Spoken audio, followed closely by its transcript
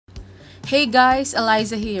Hey guys,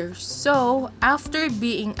 Eliza here. So, after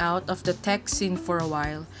being out of the tech scene for a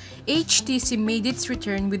while, HTC made its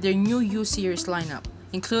return with their new U series lineup,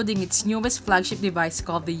 including its newest flagship device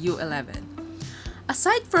called the U11.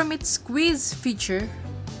 Aside from its squeeze feature,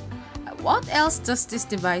 what else does this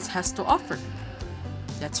device has to offer?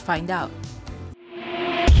 Let's find out.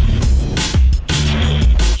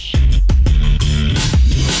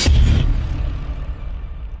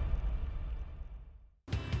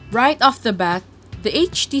 Right off the bat, the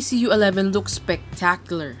HTC U11 looks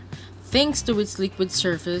spectacular, thanks to its liquid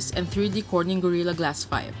surface and 3D Corning Gorilla Glass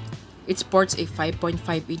 5. It sports a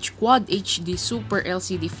 5.5-inch Quad HD Super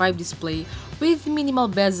LCD 5 display with minimal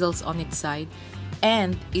bezels on its side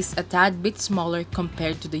and is a tad bit smaller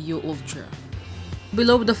compared to the U Ultra.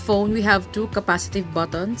 Below the phone, we have two capacitive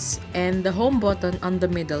buttons and the home button on the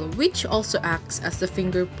middle, which also acts as the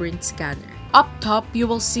fingerprint scanner. Up top, you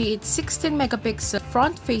will see its 16-megapixel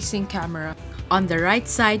front-facing camera. On the right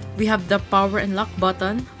side, we have the power and lock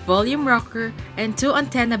button, volume rocker, and two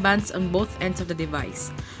antenna bands on both ends of the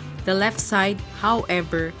device. The left side,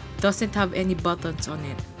 however, doesn't have any buttons on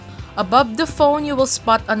it. Above the phone, you will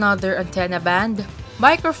spot another antenna band,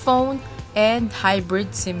 microphone, and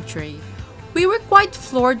hybrid SIM tray. We were quite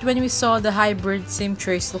floored when we saw the hybrid SIM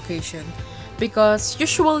tray's location, because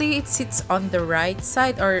usually it sits on the right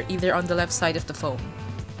side or either on the left side of the phone.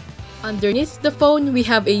 Underneath the phone, we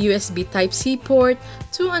have a USB Type-C port,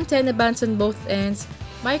 two antenna bands on both ends,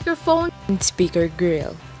 microphone, and speaker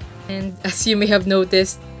grill. And as you may have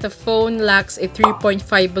noticed, the phone lacks a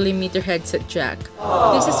 3.5mm headset jack.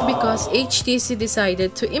 This is because HTC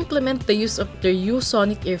decided to implement the use of their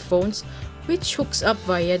U-Sonic earphones, which hooks up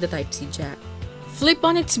via the Type-C jack. Flip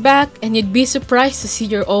on its back and you'd be surprised to see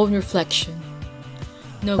your own reflection.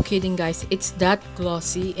 No kidding guys, it's that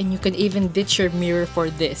glossy and you can even ditch your mirror for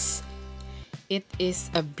this. It is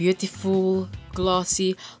a beautiful,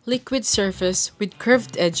 glossy, liquid surface with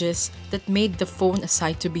curved edges that made the phone a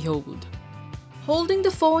sight to behold. Holding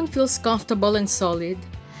the phone feels comfortable and solid,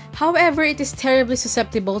 however it is terribly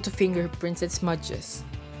susceptible to fingerprints and smudges.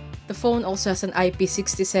 The phone also has an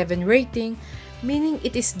IP67 rating, meaning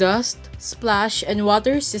it is dust, splash, and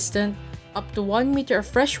water resistant up to 1 meter of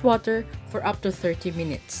fresh water for up to 30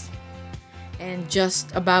 minutes. And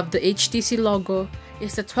just above the HTC logo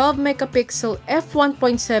is the 12-megapixel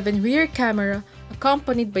f1.7 rear camera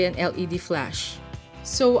accompanied by an LED flash.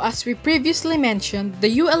 So as we previously mentioned,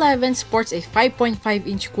 the U11 sports a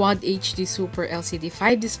 5.5-inch Quad HD Super LCD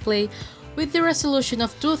 5 display with the resolution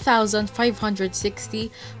of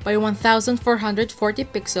 2560 by 1440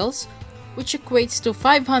 pixels, which equates to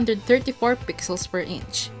 534 pixels per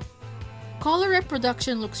inch. Color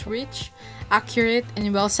reproduction looks rich, accurate,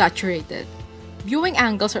 and well saturated. Viewing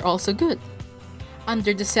angles are also good.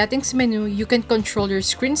 Under the settings menu, you can control your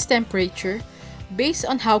screen's temperature based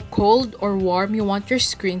on how cold or warm you want your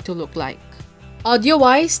screen to look like.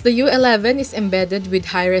 Audio-wise, the U11 is embedded with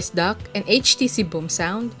hi-res DAC and HTC Boom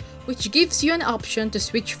Sound, which gives you an option to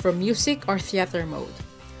switch from music or theater mode.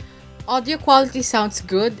 Audio quality sounds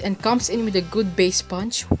good and comes in with a good bass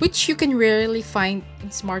punch, which you can rarely find in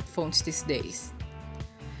smartphones these days.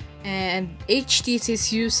 And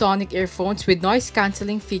HTC's U-Sonic earphones with noise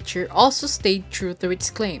cancelling feature also stayed true to its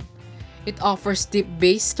claim. It offers deep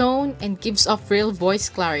bass tone and gives off real voice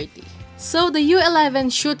clarity. So the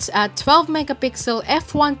U11 shoots at 12-megapixel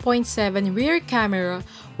f1.7 rear camera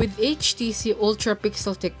with HTC Ultra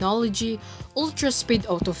Pixel technology, ultra-speed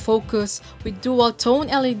autofocus with dual-tone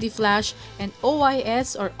LED flash, and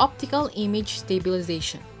OIS or optical image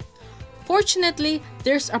stabilization. Fortunately,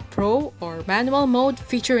 there's a Pro or manual mode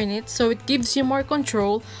feature in it, so it gives you more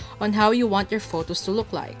control on how you want your photos to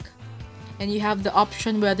look like. And you have the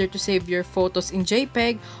option whether to save your photos in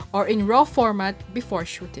JPEG or in RAW format before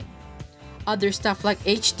shooting. Other stuff like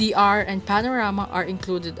HDR and panorama are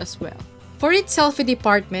included as well. For its selfie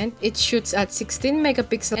department, it shoots at 16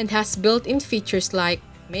 megapixels and has built-in features like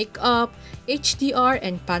makeup, HDR,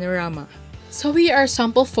 and panorama. So here are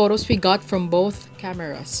sample photos we got from both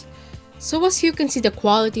cameras. So as you can see, the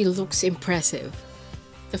quality looks impressive.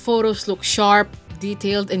 The photos look sharp,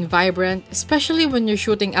 detailed, and vibrant, especially when you're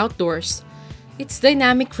shooting outdoors. Its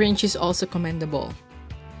dynamic range is also commendable.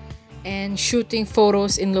 And shooting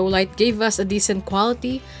photos in low light gave us a decent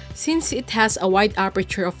quality since it has a wide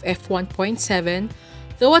aperture of f1.7,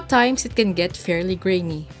 though at times it can get fairly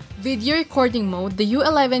grainy. Video recording mode, the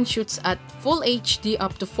U11 shoots at Full HD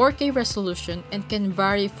up to 4K resolution and can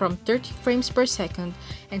vary from 30 frames per second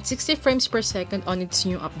and 60 frames per second on its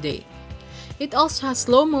new update. It also has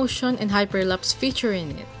slow motion and hyperlapse feature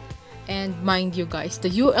in it. And mind you guys, the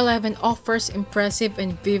U11 offers impressive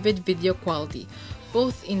and vivid video quality,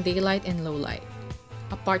 both in daylight and low light.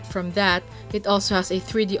 Apart from that, it also has a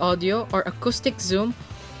 3D audio or acoustic zoom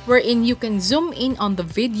wherein you can zoom in on the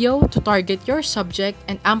video to target your subject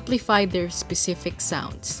and amplify their specific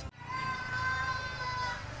sounds.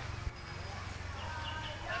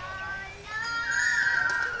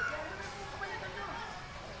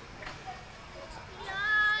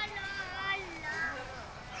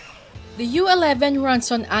 The U11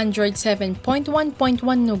 runs on Android 7.1.1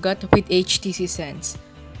 Nougat with HTC Sense.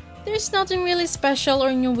 There's nothing really special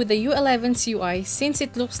or new with the U11's UI since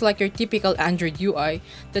it looks like your typical Android UI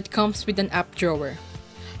that comes with an app drawer.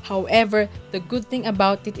 However, the good thing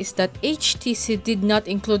about it is that HTC did not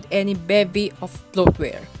include any bevy of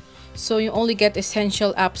bloatware. So you only get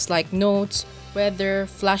essential apps like Notes, Weather,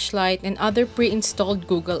 Flashlight, and other pre-installed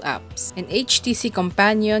Google apps, and HTC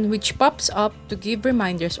Companion which pops up to give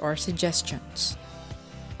reminders or suggestions.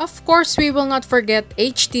 Of course, we will not forget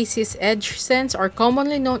HTC's Edge Sense, or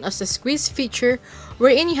commonly known as the squeeze feature,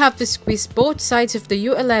 wherein you have to squeeze both sides of the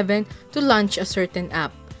U11 to launch a certain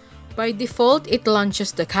app. By default, it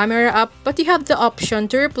launches the camera app, but you have the option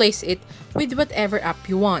to replace it with whatever app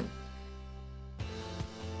you want.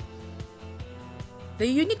 The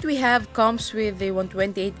unit we have comes with a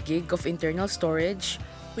 128GB of internal storage,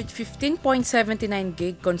 with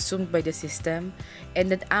 15.79GB consumed by the system,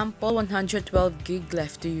 and an ample 112GB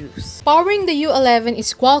left to use. Powering the U11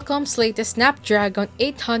 is Qualcomm's latest Snapdragon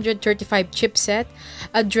 835 chipset,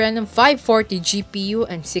 Adreno 540 GPU,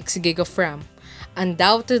 and 6GB of RAM.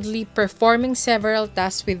 Undoubtedly, performing several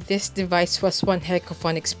tasks with this device was one heck of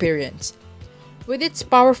an experience. With its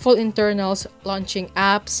powerful internals, launching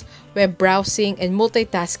apps, web browsing, and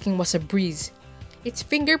multitasking was a breeze. Its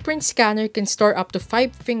fingerprint scanner can store up to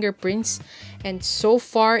 5 fingerprints, and so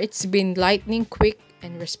far it's been lightning quick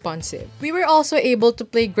and responsive. We were also able to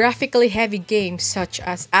play graphically heavy games such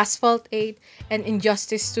as Asphalt 8 and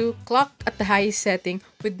Injustice 2 clocked at the highest setting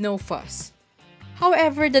with no fuss.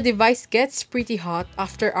 However, the device gets pretty hot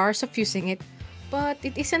after hours of using it, but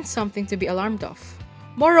it isn't something to be alarmed of.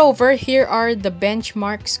 Moreover, here are the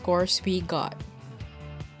benchmark scores we got.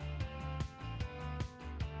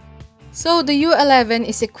 So the U11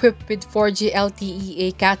 is equipped with 4G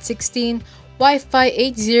LTE Cat16, Wi-Fi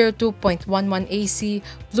 802.11 AC,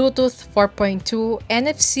 Bluetooth 4.2,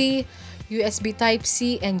 NFC, USB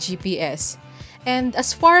Type-C, and GPS. And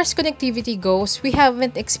as far as connectivity goes, we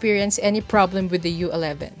haven't experienced any problem with the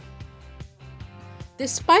U11.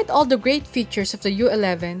 Despite all the great features of the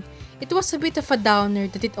U11, it was a bit of a downer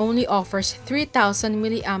that it only offers 3000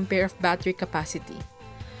 mAh of battery capacity.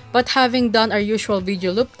 But having done our usual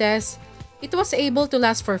video loop test, it was able to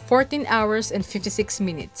last for 14 hours and 56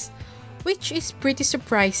 minutes, which is pretty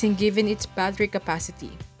surprising given its battery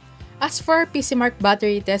capacity. As for our PCMark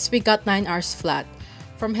battery test, we got 9 hours flat.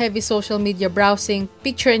 From heavy social media browsing,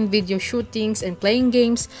 picture and video shootings, and playing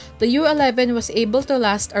games, the U11 was able to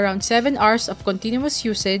last around 7 hours of continuous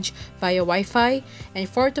usage via Wi-Fi and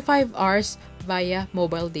 4 to 5 hours via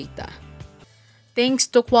mobile data. Thanks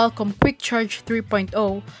to Qualcomm Quick Charge 3.0,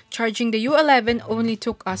 charging the U11 only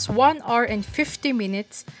took us 1 hour and 50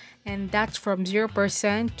 minutes, and that's from 0%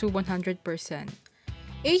 to 100%.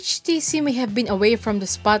 HTC may have been away from the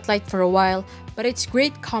spotlight for a while, but its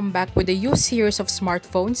great comeback with the U series of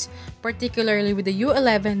smartphones, particularly with the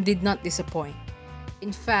U11, did not disappoint.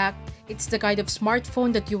 In fact, it's the kind of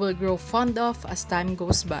smartphone that you will grow fond of as time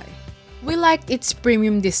goes by. We liked its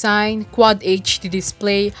premium design, Quad HD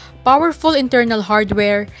display, powerful internal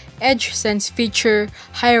hardware, Edge Sense feature,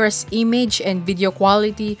 high-res image and video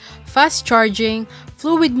quality, fast charging,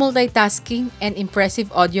 fluid multitasking, and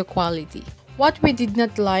impressive audio quality. What we did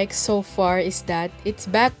not like so far is that its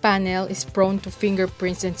back panel is prone to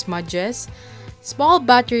fingerprints and smudges, small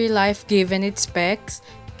battery life given its specs,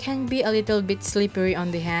 can be a little bit slippery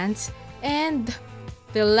on the hands, and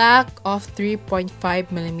the lack of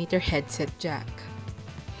 3.5mm headset jack.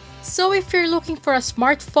 So if you're looking for a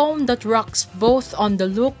smartphone that rocks both on the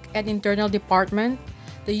look and internal department,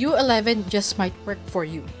 the U11 just might work for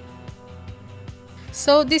you.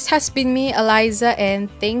 So this has been me, Eliza, and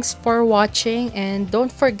thanks for watching, and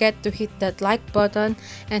don't forget to hit that like button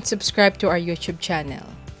and subscribe to our YouTube channel.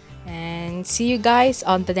 And see you guys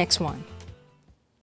on the next one.